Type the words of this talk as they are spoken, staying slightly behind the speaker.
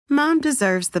Mom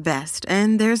deserves the best,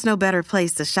 and there's no better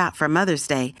place to shop for Mother's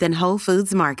Day than Whole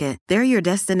Foods Market. They're your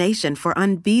destination for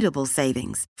unbeatable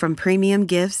savings, from premium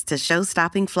gifts to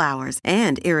show-stopping flowers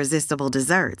and irresistible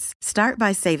desserts. Start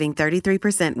by saving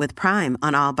 33% with Prime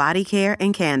on all body care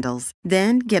and candles.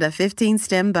 Then get a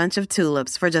 15-stem bunch of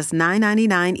tulips for just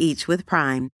 $9.99 each with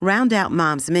Prime. Round out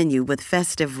Mom's menu with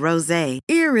festive rosé,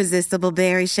 irresistible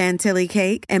berry chantilly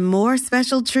cake, and more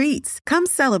special treats. Come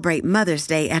celebrate Mother's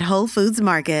Day at Whole Foods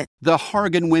Market. The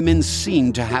Hargan women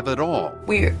seemed to have it all.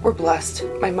 We were blessed.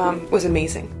 My mom was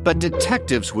amazing. But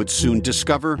detectives would soon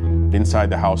discover inside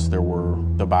the house there were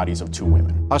the bodies of 2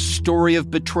 women. A story of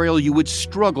betrayal you would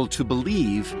struggle to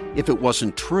believe if it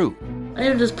wasn't true. I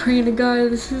am just praying to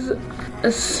God, this is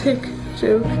a sick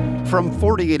joke. From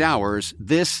 48 Hours,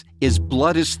 this is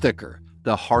Blood is Thicker,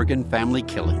 the Hargan family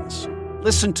killings.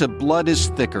 Listen to Blood is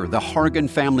Thicker, the Hargan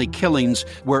family killings,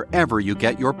 wherever you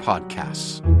get your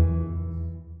podcasts.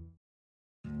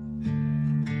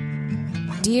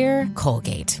 Dear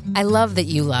Colgate, I love that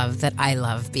you love that I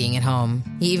love being at home.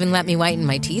 You even let me whiten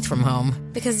my teeth from home.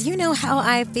 Because you know how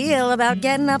I feel about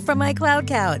getting up from my cloud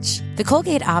couch. The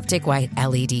Colgate Optic White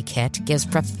LED Kit gives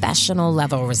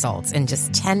professional-level results in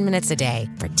just 10 minutes a day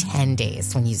for 10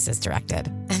 days when used as directed.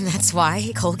 And that's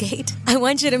why, Colgate, I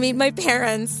want you to meet my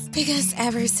parents. Because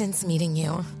ever since meeting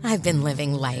you, I've been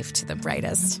living life to the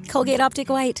brightest. Colgate Optic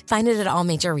White. Find it at all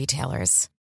major retailers.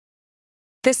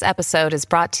 This episode is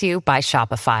brought to you by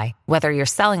Shopify. Whether you're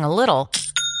selling a little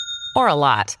or a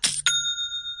lot,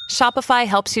 Shopify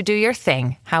helps you do your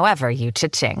thing, however you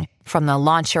cha-ching. From the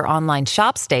launch your online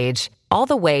shop stage, all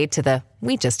the way to the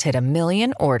we just hit 1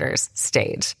 million orders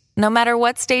stage. No matter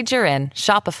what stage you're in,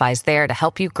 Shopify's there to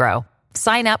help you grow.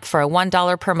 Sign up for a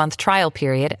 $1 per month trial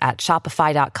period at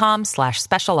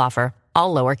shopify.com/special offer,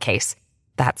 all lowercase.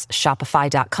 That's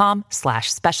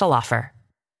shopify.com/special offer.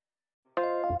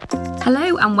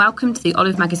 Hello and welcome to the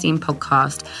Olive Magazine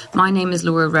podcast. My name is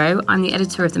Laura Rowe. I'm the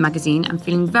editor of the magazine and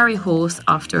feeling very hoarse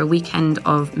after a weekend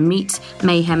of meat,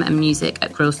 mayhem and music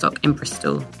at Grillstock in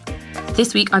Bristol.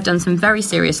 This week I've done some very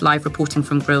serious live reporting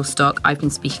from Grillstock. I've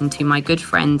been speaking to my good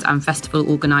friends and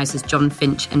festival organisers John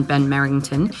Finch and Ben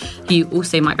Merrington, who you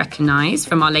also might recognise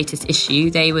from our latest issue.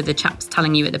 They were the chaps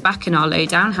telling you at the back in our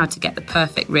lowdown how to get the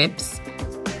perfect ribs.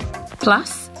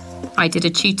 Plus, I did a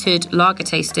tutored lager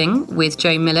tasting with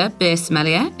Joe Miller, beer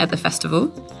sommelier, at the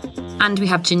festival. And we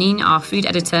have Janine, our food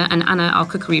editor, and Anna, our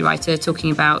cookery writer,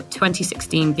 talking about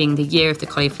 2016 being the year of the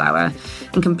cauliflower.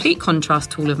 In complete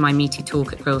contrast to all of my meaty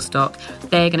talk at Grillstock,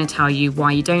 they're going to tell you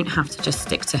why you don't have to just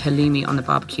stick to halloumi on the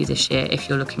barbecue this year if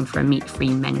you're looking for a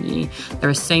meat-free menu. There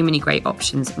are so many great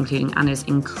options, including Anna's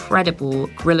incredible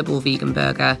grillable vegan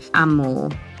burger and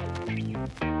more.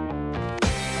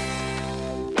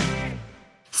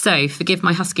 So, forgive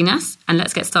my huskiness, and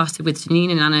let's get started with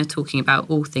Janine and Anna talking about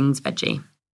all things veggie.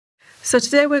 So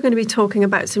today we're going to be talking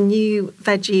about some new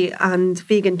veggie and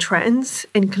vegan trends,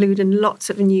 including lots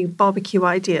of new barbecue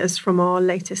ideas from our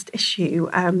latest issue.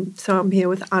 So I'm here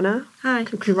with Anna, Hi.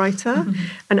 cookery writer,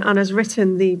 and Anna's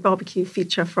written the barbecue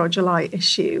feature for our July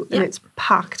issue, and it's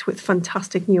packed with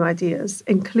fantastic new ideas,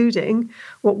 including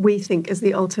what we think is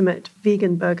the ultimate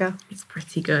vegan burger. It's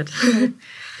pretty good.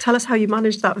 Tell us how you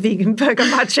managed that vegan burger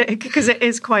magic, because it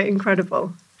is quite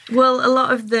incredible. Well, a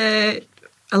lot of the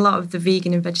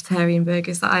vegan and vegetarian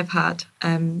burgers that I've had,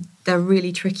 they're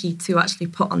really tricky to actually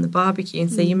put on the barbecue,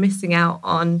 and so you're missing out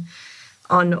on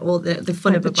all the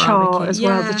fun of a barbecue. Char as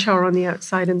well, the char on the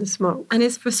outside and the smoke. And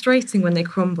it's frustrating when they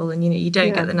crumble, and you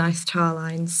don't get the nice char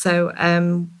lines. So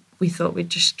we thought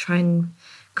we'd just try and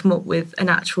come up with an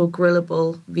actual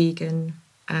grillable vegan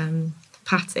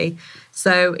patty.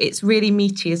 So it's really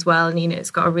meaty as well, and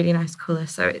it's got a really nice colour.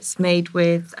 So it's made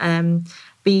with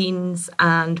beans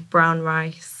and brown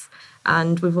rice,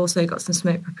 and we've also got some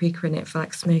smoked paprika in it for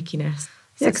like smokiness.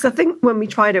 Yeah, because I think when we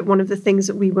tried it, one of the things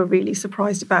that we were really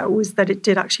surprised about was that it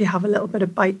did actually have a little bit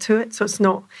of bite to it. So it's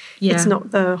not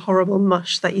the horrible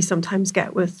mush that you sometimes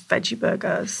get with veggie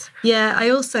burgers. Yeah, I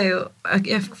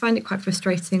find it quite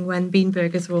frustrating when bean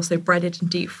burgers are also breaded and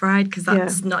deep fried, because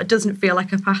it doesn't feel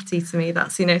like a patty to me.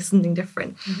 That's something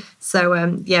different. So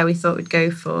we thought we'd go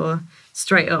for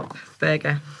straight up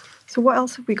burger. So what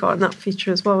else have we got in that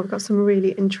feature as well? We've got some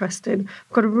really interesting...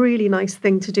 We've got a really nice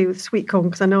thing to do with sweet corn,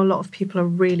 because I know a lot of people are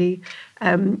really...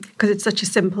 Because it's such a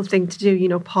simple thing to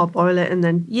do, parboil it and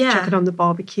then chuck it on the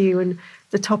barbecue. And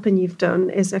the topping you've done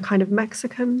is a kind of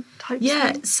Mexican type thing.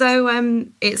 Yeah, so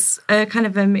it's a kind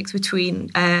of a mix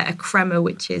between a crema,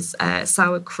 which is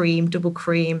sour cream, double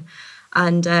cream,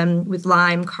 and with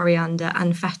lime, coriander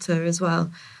and feta as well.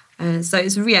 So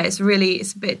it's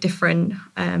a bit different.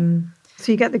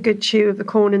 So you get the good chew of the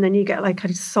corn, and then you get like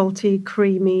a salty,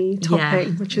 creamy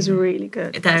topping, which is really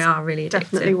good. They are really addictive.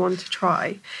 Definitely one to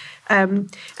try. And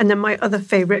then my other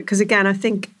favourite, because again, I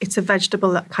think it's a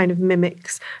vegetable that kind of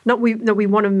mimics, we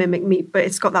want to mimic meat, but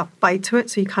it's got that bite to it,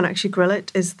 so you can't actually grill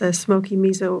it, is the smoky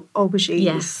miso aubergines.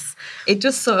 Yes. It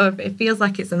just it feels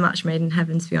like it's a match made in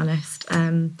heaven, to be honest.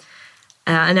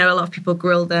 I know a lot of people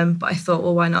grill them, but I thought,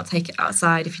 well, why not take it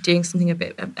outside if you're doing something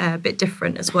a bit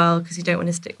different as well, because you don't want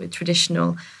to stick with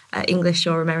traditional English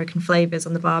or American flavours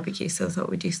on the barbecue. So I thought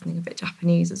we'd do something a bit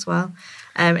Japanese as well.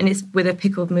 And it's with a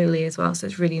pickled muesli as well, so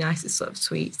it's really nice. It's sort of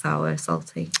sweet, sour,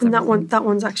 salty. And that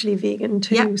one's actually vegan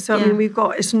too. Yeah, so I mean,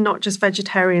 it's not just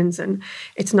vegetarians, and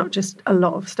it's not just a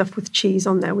lot of stuff with cheese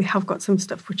on there. We have got some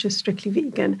stuff which is strictly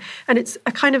vegan, and it's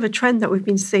a kind of a trend that we've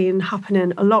been seeing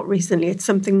happening a lot recently. It's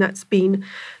something that's been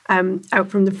out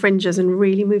from the fringes and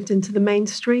really moved into the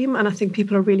mainstream, and I think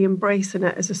people are really embracing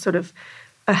it as a sort of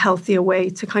a healthier way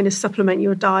to kind of supplement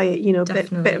your diet,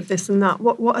 bit of this and that.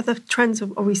 What other trends are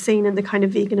we seeing in the kind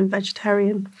of vegan and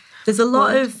vegetarian? There's a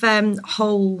lot of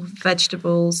whole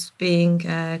vegetables being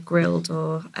grilled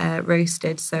or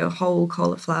roasted, so whole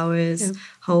cauliflowers,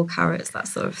 whole carrots, that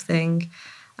sort of thing.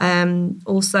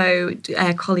 Also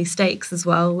collie steaks as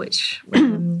well, which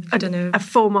I don't know. A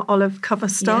former Olive cover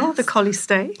star, the collie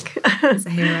steak. It's a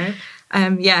hero.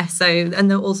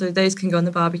 Also those can go on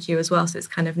the barbecue as well, so it's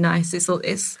kind of nice. It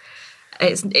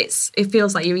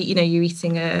feels like you're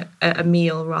eating a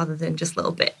meal rather than just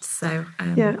little bits. So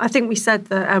I think we said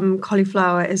that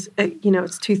cauliflower is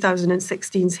it's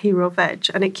 2016's hero veg,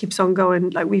 and it keeps on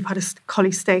going. Like, we've had a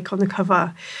collie steak on the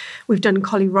cover, we've done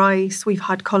collie rice, we've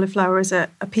had cauliflower as a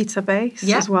pizza base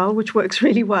as well, which works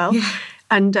really well.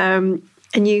 And a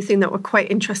new thing that we're quite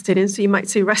interested in, so you might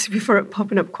see a recipe for it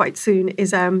popping up quite soon,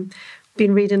 is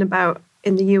been reading about,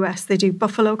 in the US, they do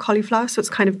buffalo cauliflower, so it's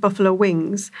kind of buffalo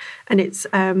wings, and it's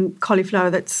cauliflower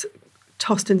that's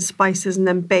tossed in spices and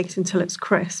then baked until it's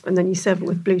crisp, and then you serve it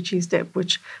with blue cheese dip,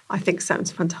 which I think sounds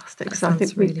fantastic. I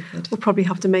think really good. We'll probably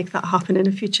have to make that happen in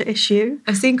a future issue.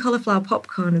 I've seen cauliflower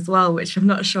popcorn as well, which I'm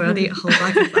not sure I'd eat a whole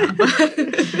bag of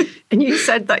that. And you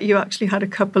said that you actually had a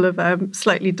couple of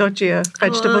slightly dodgier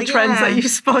vegetable trends that you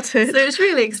spotted. So it's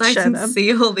really exciting to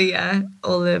see all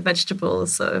the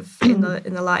vegetables sort of in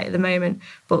the light at the moment.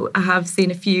 But I have seen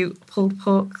a few pulled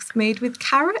porks made with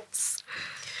carrots.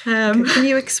 Can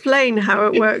you explain how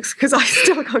it works? Because I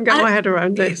still can't get my head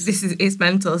around it. It's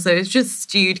mental. So it's just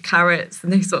stewed carrots,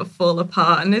 and they sort of fall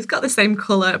apart, and it's got the same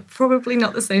colour, probably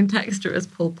not the same texture as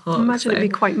pulled pork. I imagine it'd be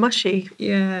quite mushy.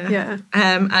 Yeah.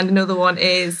 And another one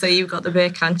is, so you've got the beer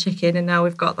can chicken, and now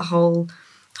we've got the whole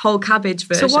cabbage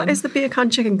version. So what is the beer can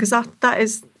chicken? Because that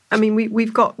is, I mean, we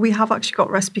have actually got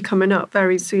a recipe coming up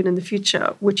very soon in the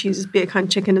future, which uses beer can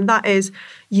chicken, and that is,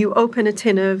 you open a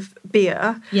tin of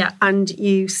beer, and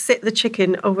you sit the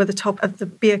chicken over the top of the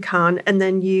beer can, and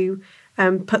then you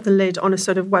put the lid on a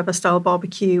sort of Weber style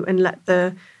barbecue and let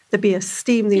the beer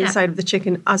steam the inside of the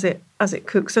chicken as it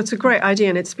cooks. So it's a great idea,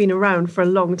 and it's been around for a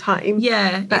long time.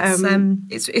 Yeah, but,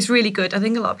 it's really good. I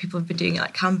think a lot of people have been doing it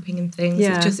like camping and things.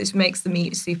 Yeah. It makes the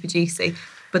meat super juicy.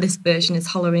 But this version is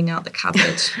hollowing out the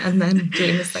cabbage and then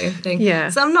doing the same thing. Yeah.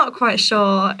 So I'm not quite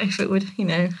sure if it would,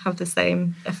 have the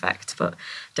same effect, but I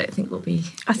don't think we'll be.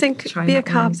 I think beer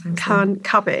can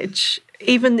cabbage,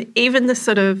 even the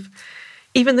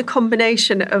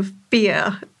combination of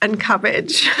beer and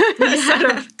cabbage sort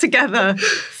of together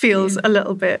feels a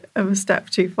little bit of a step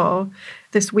too far.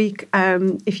 This week,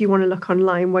 if you want to look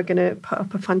online, we're going to put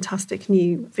up a fantastic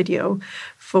new video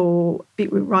for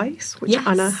beetroot rice, which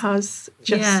Anna has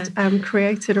just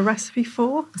created a recipe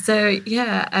for. So,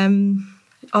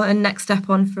 a next step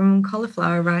on from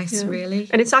cauliflower rice, really.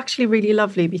 And it's actually really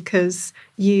lovely because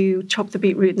you chop the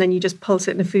beetroot and then you just pulse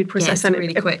it in a food processor. And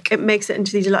really quick. It makes it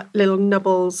into these little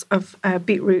nubbles of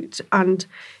beetroot, and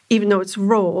even though it's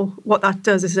raw, what that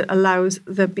does is it allows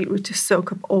the beetroot to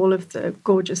soak up all of the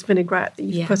gorgeous vinaigrette that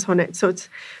you've put on it. So it's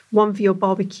one for your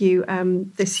barbecue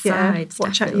this year.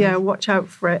 Watch out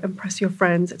for it. Impress your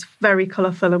friends. It's very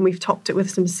colourful, and we've topped it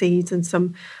with some seeds and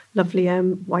some lovely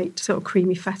white sort of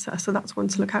creamy feta. So that's one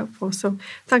to look out for. So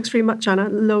thanks very much, Anna.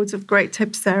 Loads of great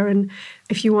tips there. And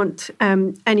if you want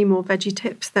any more veggie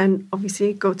tips, then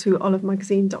obviously go to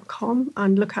olivemagazine.com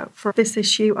and look out for this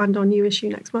issue and our new issue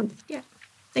next month. Yeah.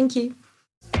 Thank you.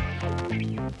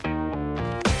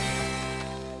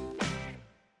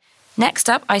 Next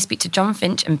up, I speak to John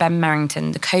Finch and Ben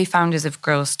Merrington, the co-founders of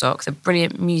Grillstock, the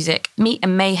brilliant music meat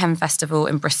and mayhem festival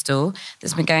in Bristol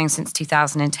that's been going since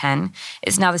 2010.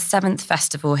 It's now the 7th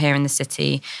festival here in the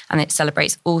city, and it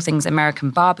celebrates all things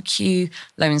American barbecue,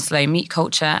 low and slow meat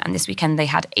culture, and this weekend they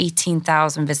had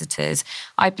 18,000 visitors.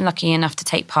 I've been lucky enough to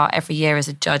take part every year as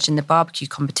a judge in the barbecue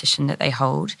competition that they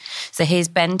hold. So here's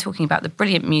Ben talking about the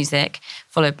brilliant music,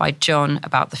 followed by John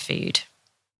about the food.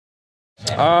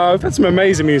 We've had some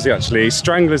amazing music actually.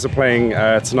 Stranglers are playing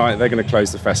tonight. They're going to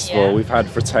close the festival. Yeah. We've had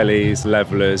Fratellis,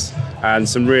 Levelers, and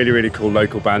some really, really cool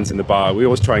local bands in the bar. We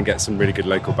always try and get some really good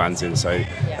local bands in, so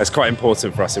it's quite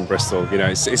important for us in Bristol. You know,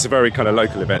 it's a very kind of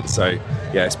local event, so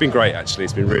yeah, it's been great actually.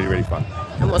 It's been really, really fun.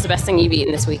 And what's the best thing you've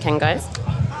eaten this weekend, guys?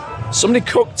 Somebody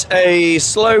cooked a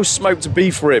slow smoked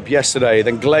beef rib yesterday,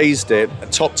 then glazed it,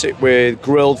 and topped it with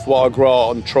grilled foie gras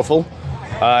and truffle.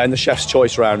 In the chef's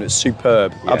choice round, it's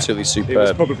superb, absolutely superb. It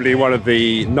was probably one of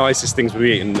the nicest things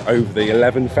we've eaten over the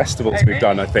 11 festivals we've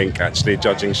done, I think, actually,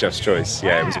 judging chef's choice.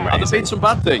 Yeah, it was amazing. And there's been some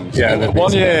bad things. Yeah,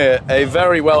 one year, a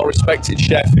very well-respected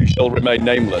chef who shall remain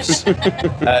nameless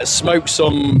smoked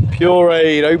some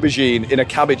pureed aubergine in a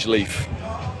cabbage leaf.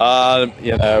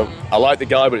 You know, I like the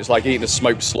guy, but it's like eating a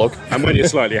smoked slug. And when you're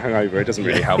slightly hungover, it doesn't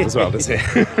really help as well, does it?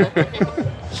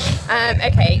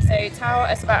 Okay, so tell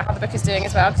us about how the book is doing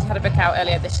as well, because you had a book out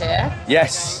earlier this year.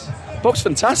 Yes, book's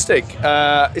fantastic.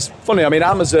 It's funny, I mean,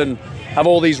 Amazon have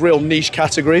all these real niche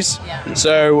categories. Yeah.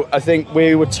 So I think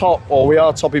we are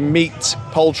top in meat,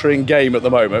 poultry and game at the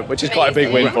moment, which is quite a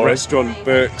big win for us. Restaurant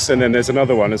books, and then there's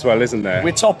another one as well, isn't there?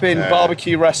 We're top in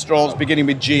barbecue restaurants, beginning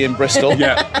with G in Bristol.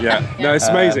 Yeah. No, it's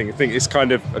amazing. I think it's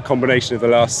kind of a combination of the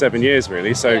last 7 years,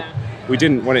 really. So we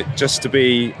didn't want it just to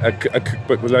be a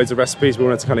cookbook with loads of recipes. We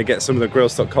wanted to kind of get some of the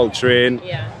Grillstock culture in.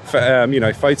 Yeah. You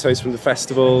know, photos from the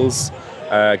festivals.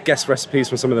 Guest recipes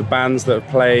from some of the bands that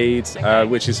have played,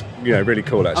 which is really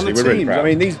cool actually. And the We're really proud.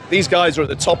 I mean, these guys are at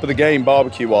the top of the game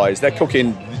barbecue-wise. They're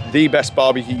cooking the best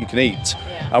barbecue you can eat,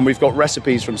 and we've got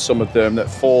recipes from some of them that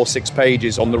 4-6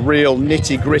 pages on the real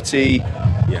nitty-gritty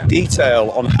detail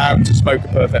on how to smoke a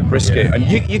perfect brisket. And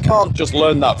you can't just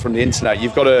learn that from the internet.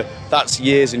 You've got to. That's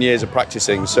years and years of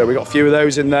practicing. So we've got a few of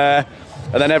those in there,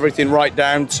 and then everything right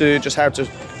down to just how to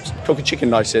cook a chicken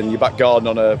nice in your back garden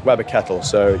on a Weber kettle.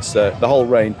 So it's the whole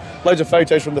range. Loads of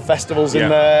photos from the festivals in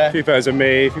there. A few photos of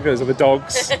me, a few photos of the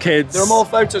dogs, kids. There are more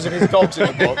photos of his dogs in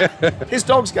the book. His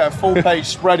dogs get a full-page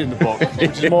spread in the book,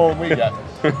 which is more than we get.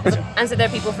 And so there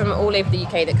are people from all over the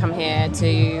UK that come here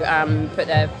to put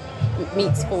their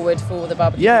meats forward for the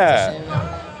barbecue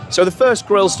competition. So the first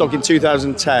Grillstock in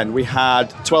 2010, we had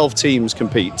 12 teams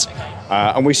compete.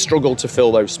 And we struggled to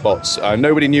fill those spots.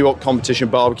 Nobody knew what competition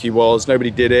barbecue was. Nobody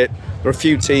did it. There were a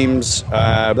few teams.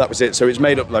 That was it. So it's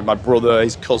made up like my brother,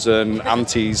 his cousin,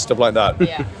 aunties, stuff like that.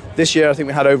 Yeah. This year, I think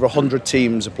we had over 100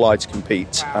 teams apply to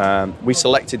compete. We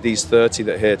selected these 30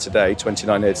 that are here today,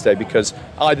 29 here today, because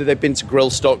either they've been to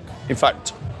Grillstock. In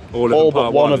fact, all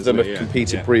but one of them have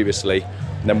competed previously,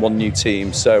 and then one new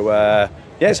team. So.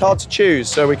 It's hard to choose,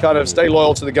 so we kind of stay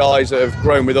loyal to the guys that have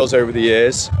grown with us over the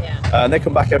years, and they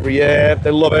come back every year.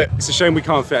 They love it. It's a shame we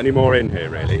can't fit any more in here,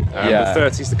 really. But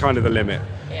 30 is the kind of the limit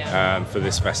for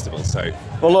this festival. So,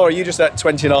 well, Laura, you just ate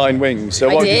 29 wings.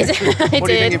 So what do you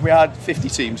think if we had 50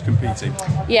 teams competing?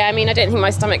 Yeah, I mean, I don't think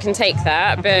my stomach can take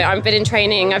that, but I've been in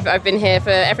training. I've been here for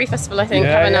every festival, I think,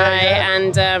 haven't I?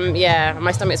 And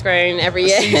my stomach's grown every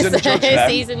year.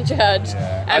 Seasoned judge.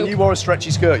 Yeah. And you wore a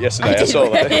stretchy skirt yesterday. I saw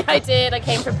that. I did. I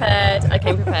came prepared.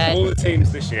 All the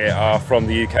teams this year are from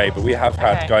the UK, but we have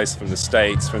had guys from the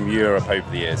States, from Europe over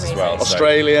the years as well.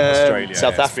 Australia,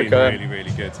 South Africa. It's been really,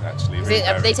 really good, actually.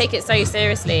 They take it so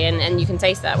seriously, and you can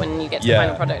taste that when you get to the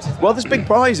final product. Well, there's big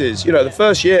prizes. You know, the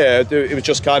first year it was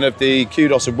just kind of the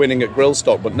kudos of winning at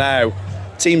Grillstock, but now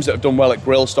teams that have done well at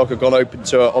Grillstock have gone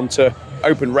onto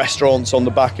open restaurants on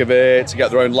the back of it to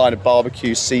get their own line of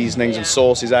barbecue seasonings and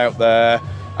sauces out there.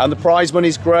 And the prize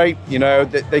money's great. You know,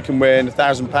 they can win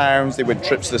 £1,000. They win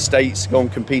trips to the States, go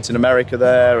and compete in America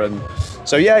there, and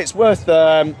so it's worth.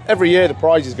 Every year the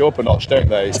prizes go up a notch, don't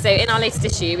they? So in our latest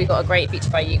issue, we've got a great feature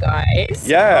by you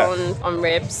guys. On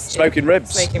ribs. Smoking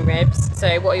ribs.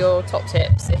 So what are your top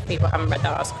tips if people haven't read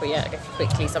that article yet? If you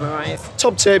quickly summarise.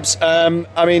 Top tips.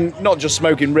 I mean, not just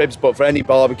smoking ribs, but for any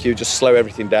barbecue, just slow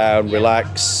everything down,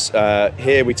 relax.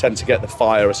 Here we tend to get the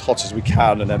fire as hot as we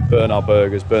can, and then burn our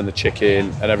burgers, burn the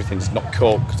chicken, and everything's not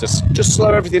cooked. Just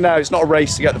slow everything down. It's not a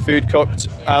race to get the food cooked.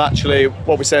 And actually,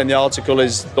 what we say in the article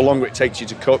is the longer it takes you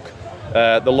to cook,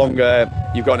 the longer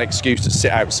you've got an excuse to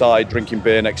sit outside drinking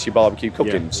beer next to your barbecue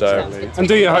cooking. And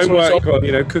do your homework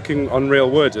on cooking on real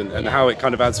wood and how it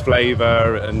kind of adds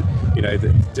flavour and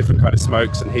the different kind of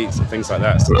smokes and heats and things like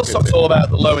that. So Grillstock's all about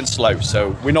the low and slow,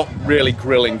 so we're not really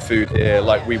grilling food here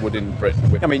like we would in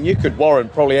Britain. I mean, you could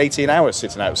warrant probably 18 hours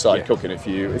sitting outside cooking if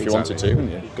you wanted to,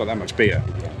 wouldn't you? You've got that much beer.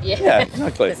 Yeah,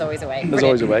 exactly. There's always a way. There's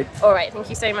always a way. All right, thank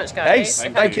you so much, guys.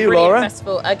 Thank you, Laura.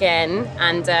 Festival again,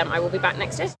 and I will be back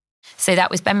next year. So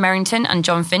that was Ben Merrington and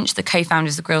John Finch, the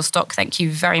co-founders of Grillstock. Thank you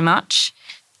very much.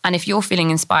 And if you're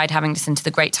feeling inspired having listened to the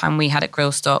great time we had at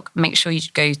Grillstock, make sure you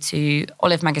go to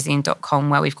olivemagazine.com,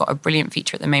 where we've got a brilliant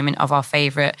feature at the moment of our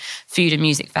favourite food and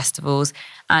music festivals.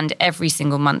 And every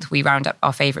single month we round up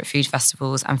our favourite food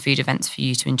festivals and food events for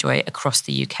you to enjoy across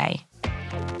the UK.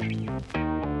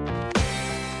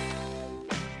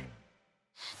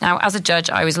 Now, as a judge,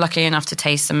 I was lucky enough to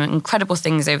taste some incredible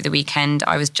things over the weekend.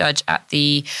 I was judge at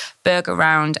the burger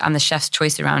round and the chef's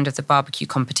choice round of the barbecue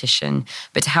competition.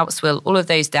 But to help swill all of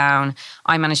those down,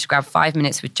 I managed to grab 5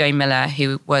 minutes with Joe Miller,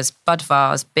 who was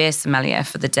Budvar's beer sommelier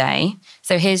for the day.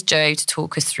 So here's Joe to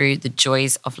talk us through the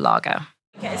joys of lager.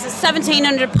 It's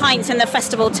 1,700 pints in the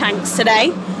festival tanks today.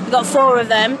 We've got 4 of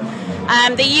them.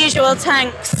 The usual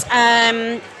tanks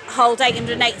hold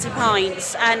 880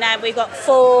 pints, and we've got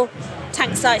 4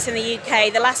 tank sites in the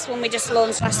UK. The last one we just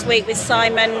launched last week with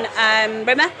Simon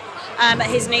Rimmer at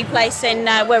his new place in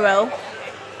Wirral.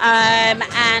 And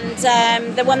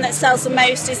the one that sells the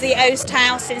most is the Oast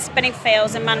House in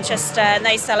Spinningfields in Manchester, and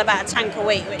they sell about a tank a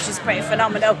week, which is pretty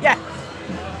phenomenal. Yeah,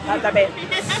 that's a bit.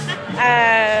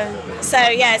 So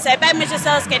Ben was just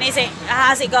asking,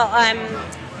 has it got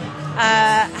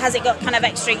kind of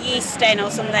extra yeast in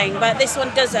or something? But this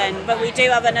one doesn't. But we do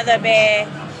have another beer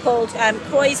called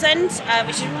Poisoned,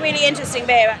 which is a really interesting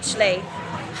beer actually.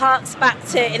 Harks back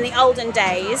to in the olden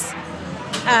days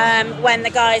when the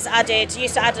guys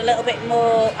used to add a little bit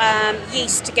more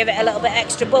yeast to give it a little bit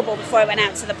extra bubble before it went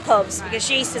out to the pubs, because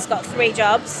yeast has got 3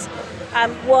 jobs.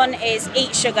 One is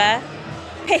eat sugar,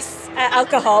 piss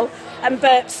alcohol, and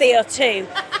burp CO2.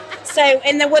 So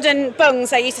in the wooden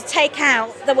bungs, they used to take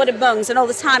out the wooden bungs, and all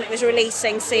the time it was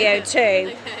releasing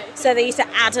CO2. So they used to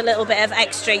add a little bit of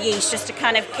extra yeast just to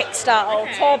kind of kickstart or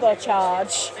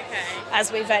turbocharge,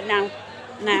 as we've now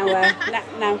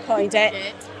coined it.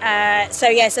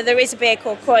 So there is a beer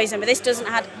called Poison, but this doesn't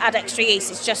add extra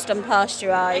yeast. It's just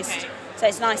unpasteurised, so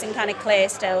it's nice and kind of clear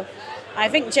still. I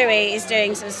think Joey is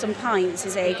doing some pints,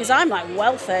 is he? Because I'm like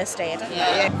well thirsty. I don't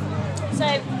know.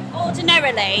 So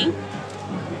ordinarily,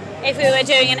 if we were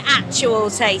doing an actual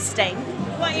tasting,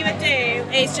 what you would do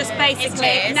is just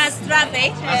basically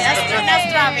Nazdravi.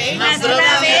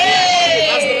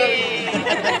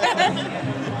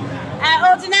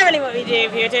 Ordinarily what we do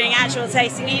if you were doing actual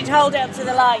tasting, you'd hold it up to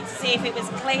the light to see if it was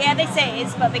clear. This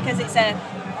is, but because it's a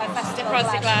festival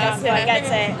glass, I get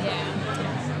it. Yeah.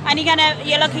 And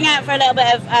you're looking out for a little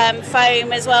bit of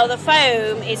foam as well. The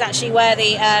foam is actually where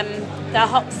the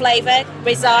hop flavour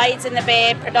resides in the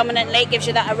beer predominantly. It gives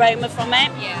you that aroma from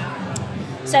it. Yeah.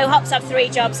 So hops have 3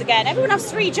 jobs again. Everyone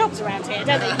has 3 jobs around here,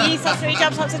 don't they? Yeast has 3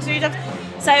 jobs, hops have 3 jobs.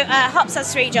 So hops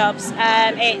has 3 jobs.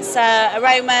 It's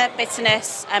aroma,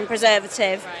 bitterness, and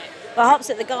preservative. Right. The hops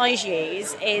that the guys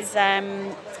use is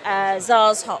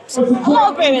Zars hops. A lot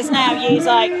of brewers now use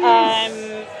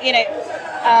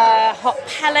hop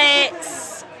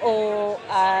pellets or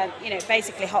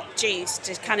basically hop juice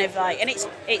to kind of and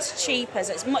it's cheaper,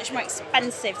 so it's much more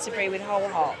expensive to brew with whole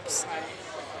hops.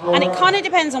 And it kind of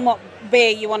depends on what beer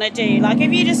you want to do. Like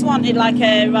if you just wanted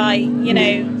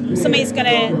somebody's going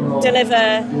to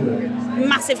deliver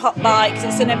massive hop bite because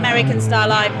it's an American style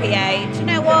IPA. Do you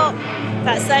know what?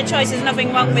 That's their choice. There's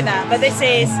nothing wrong with that. But this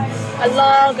is a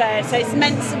lager, so it's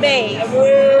meant to be a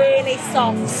really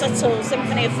soft, subtle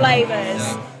symphony of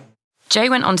flavours. Joe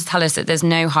went on to tell us that there's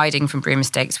no hiding from brew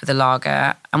mistakes with a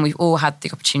lager, and we've all had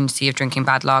the opportunity of drinking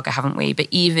bad lager, haven't we? But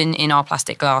even in our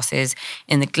plastic glasses,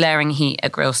 in the glaring heat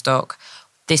at Grillstock,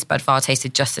 this Budvar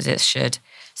tasted just as it should.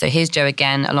 So here's Joe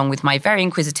again, along with my very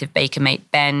inquisitive baker mate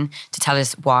Ben, to tell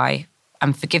us why.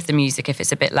 And forgive the music if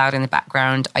it's a bit loud in the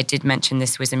background. I did mention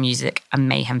this was a music and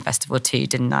mayhem festival too,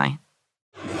 didn't I?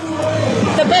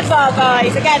 The Budvar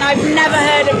guys, again, I've never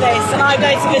heard of this, and I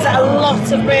go to visit a lot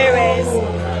of breweries.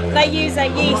 They use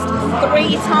their yeast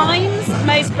 3 times.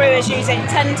 Most brewers use it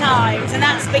 10 times, and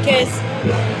that's because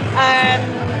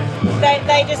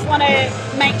they just want to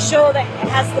make sure that it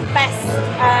has the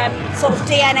best sort of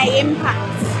DNA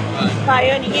impact by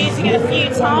only using it a few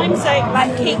times, so it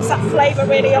like keeps that flavour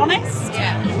really honest.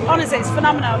 Yeah. Honestly, it's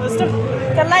phenomenal.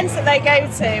 The lengths that they go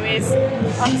to is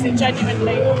honestly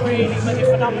genuinely really, really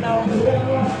phenomenal.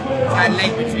 And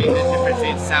link between the difference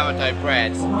between sourdough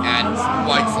bread and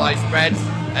white sliced bread.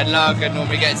 And lager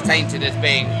normally gets tainted as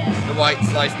being the white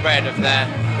sliced bread of the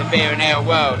beer and ale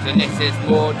world, and this is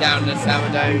more down the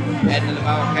sourdough end of the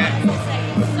market.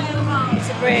 It's so hard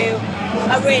to brew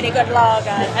a really good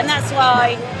lager, and that's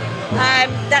why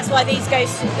these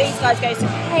guys go to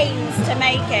pains to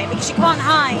make it, because you can't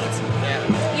hide.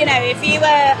 Yeah. You know, if you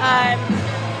were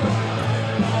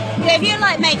if you're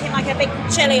like making like a big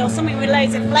chili or something with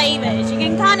loads of flavours, you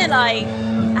can kind of like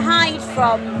hide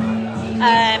from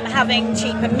having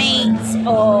cheaper meat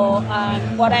or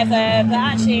whatever, but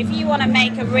actually if you want to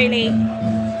make a really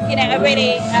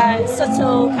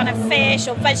subtle kind of fish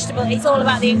or vegetable, it's all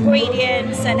about the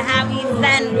ingredients and how you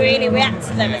then really react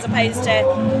to them, as opposed to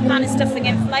kind of stuffing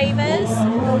in flavours.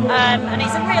 And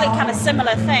it's a really kind of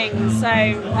similar thing. So,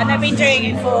 and they've been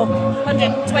doing it for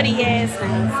 120 years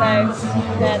now, so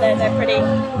they're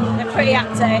pretty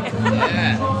up to it.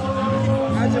 Yeah.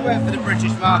 How does it work for the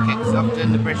British market? Because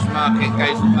often the British market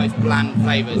goes for most bland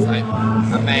flavours like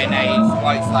a mayonnaise,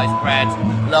 white sliced bread,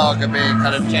 lager being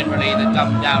kind of generally the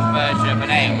dumbed down version of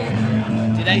an ale.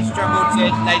 Do they struggle to,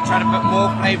 they try to put more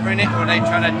flavour in it, or are they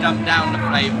trying to dumb down the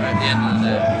flavour at the end of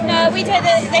the day? No, we do.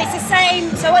 It's the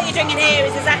same. So what you're drinking here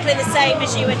is exactly the same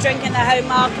as you would drink in the home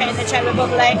market in the Czech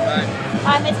Republic. Right.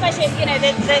 Especially if,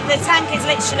 the tank is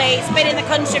literally, it's been in the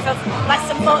country for less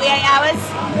than 48 hours.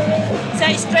 So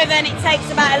it's driven, it takes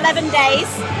about 11 days.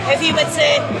 If you were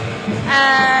to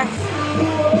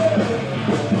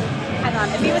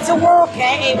walk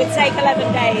it would take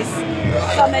 11 days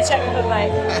from the Czech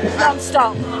Republic,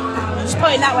 non-stop. Just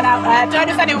putting that one out there. Don't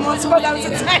know if anyone wants to put those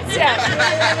in test yet.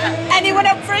 Anyone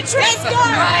up for a trip? Let's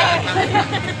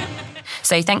go!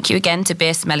 So thank you again to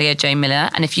beer sommelier Joe Miller.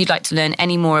 And if you'd like to learn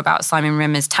any more about Simon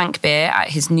Rimmer's tank beer at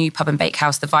his new pub and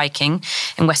bakehouse, The Viking,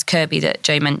 in West Kirby that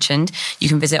Joe mentioned, you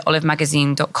can visit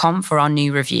olivemagazine.com for our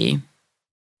new review.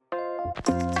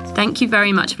 Thank you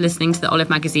very much for listening to the Olive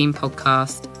Magazine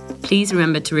podcast. Please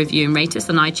remember to review and rate us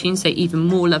on iTunes so even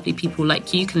more lovely people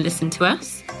like you can listen to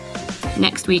us.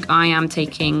 Next week, I am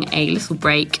taking a little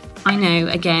break. I know,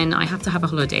 again, I have to have a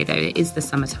holiday though. It is the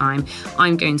summertime.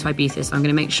 I'm going to Ibiza, so I'm going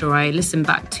to make sure I listen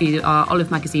back to our Olive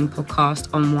Magazine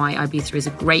podcast on why Ibiza is a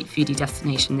great foodie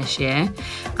destination this year.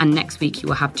 And next week, you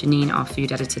will have Janine, our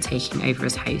food editor, taking over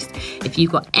as host. If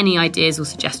you've got any ideas or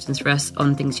suggestions for us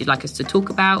on things you'd like us to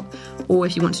talk about, or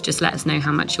if you want to just let us know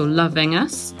how much you're loving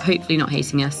us, hopefully not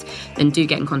hating us, then do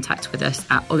get in contact with us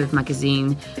at Olive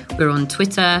Magazine. We're on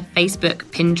Twitter, Facebook,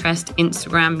 Pinterest,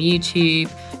 Instagram, YouTube.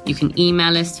 You can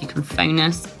email us, you can phone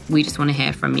us. We just want to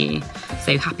hear from you.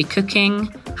 So happy cooking,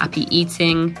 happy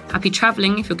eating, happy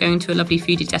travelling if you're going to a lovely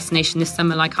foodie destination this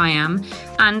summer like I am.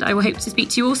 And I will hope to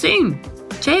speak to you all soon.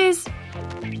 Cheers!